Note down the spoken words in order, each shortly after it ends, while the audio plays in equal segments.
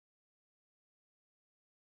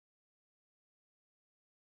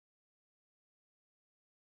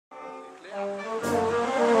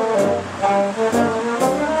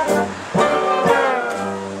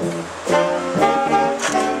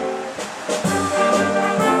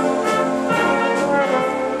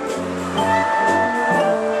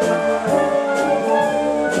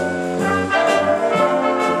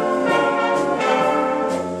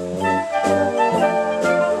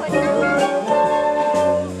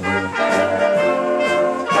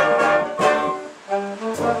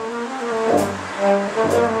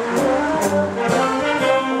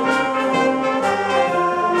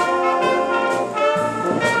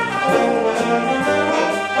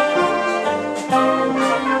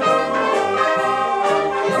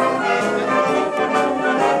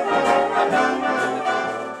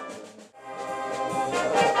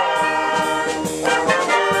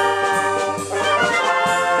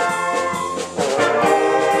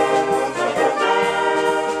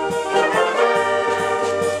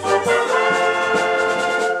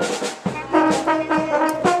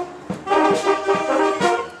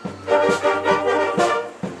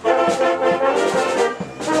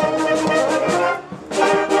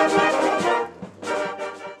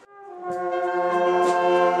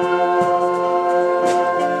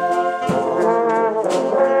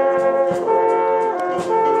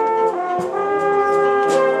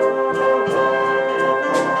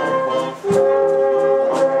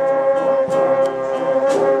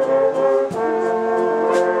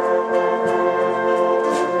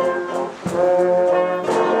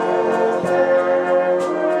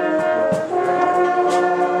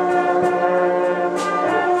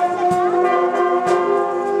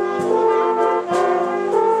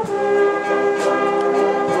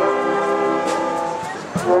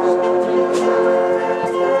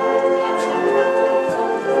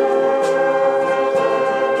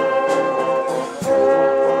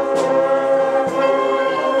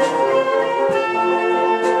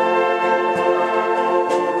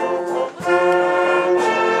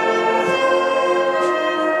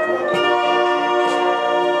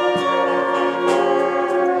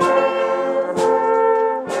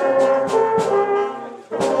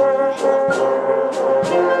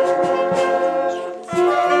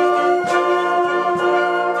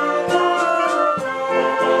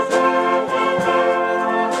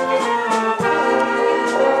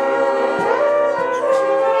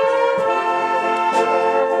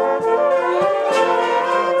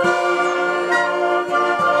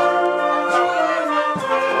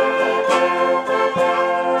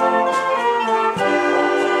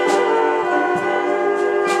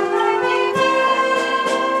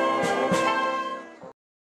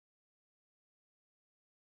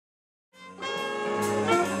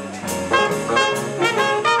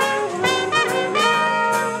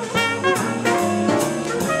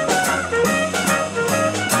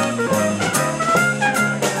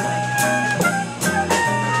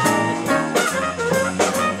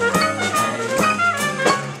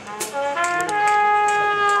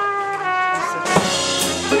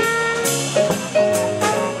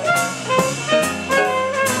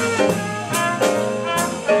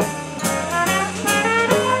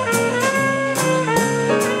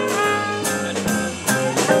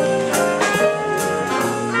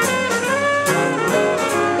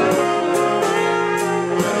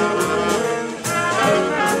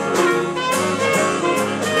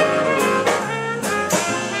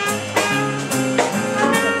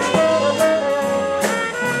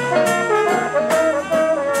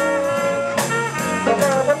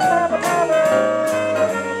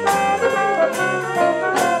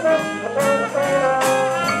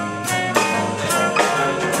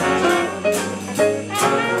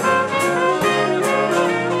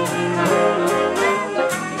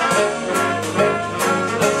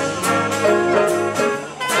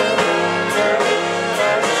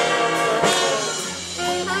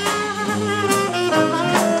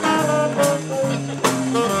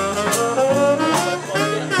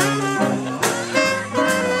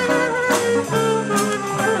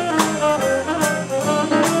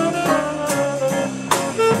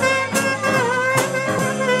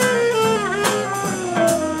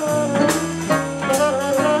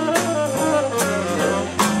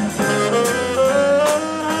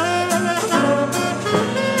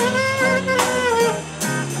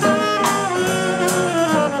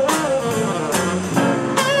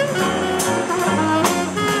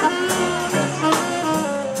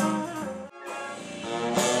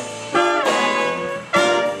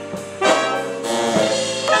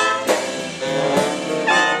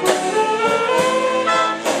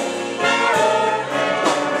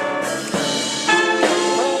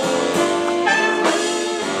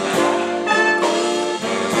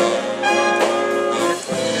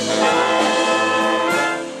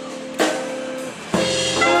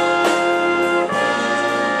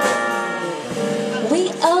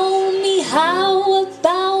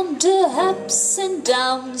ups and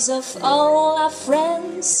downs of all our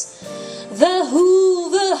friends. The who,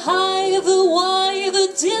 the high, the why, the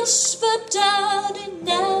dish, the down, it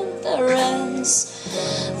never ends.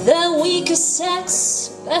 The weaker sex,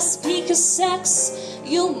 the speaker sex,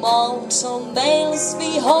 you mortal males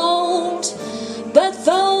behold. But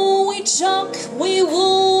though we joke, we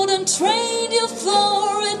wouldn't trade you for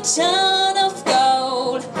a ton of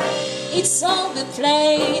gold. It's all the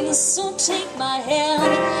plain, so take my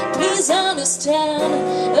hand, please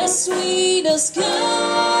understand, the sweetest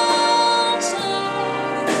girl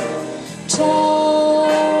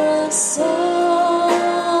talks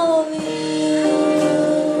of you.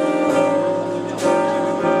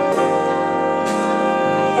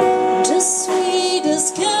 The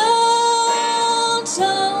sweetest girl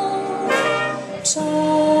talks of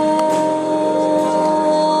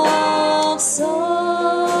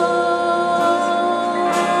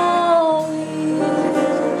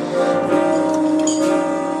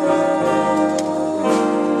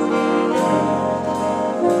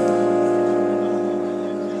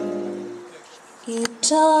He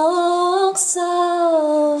talks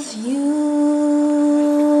of you.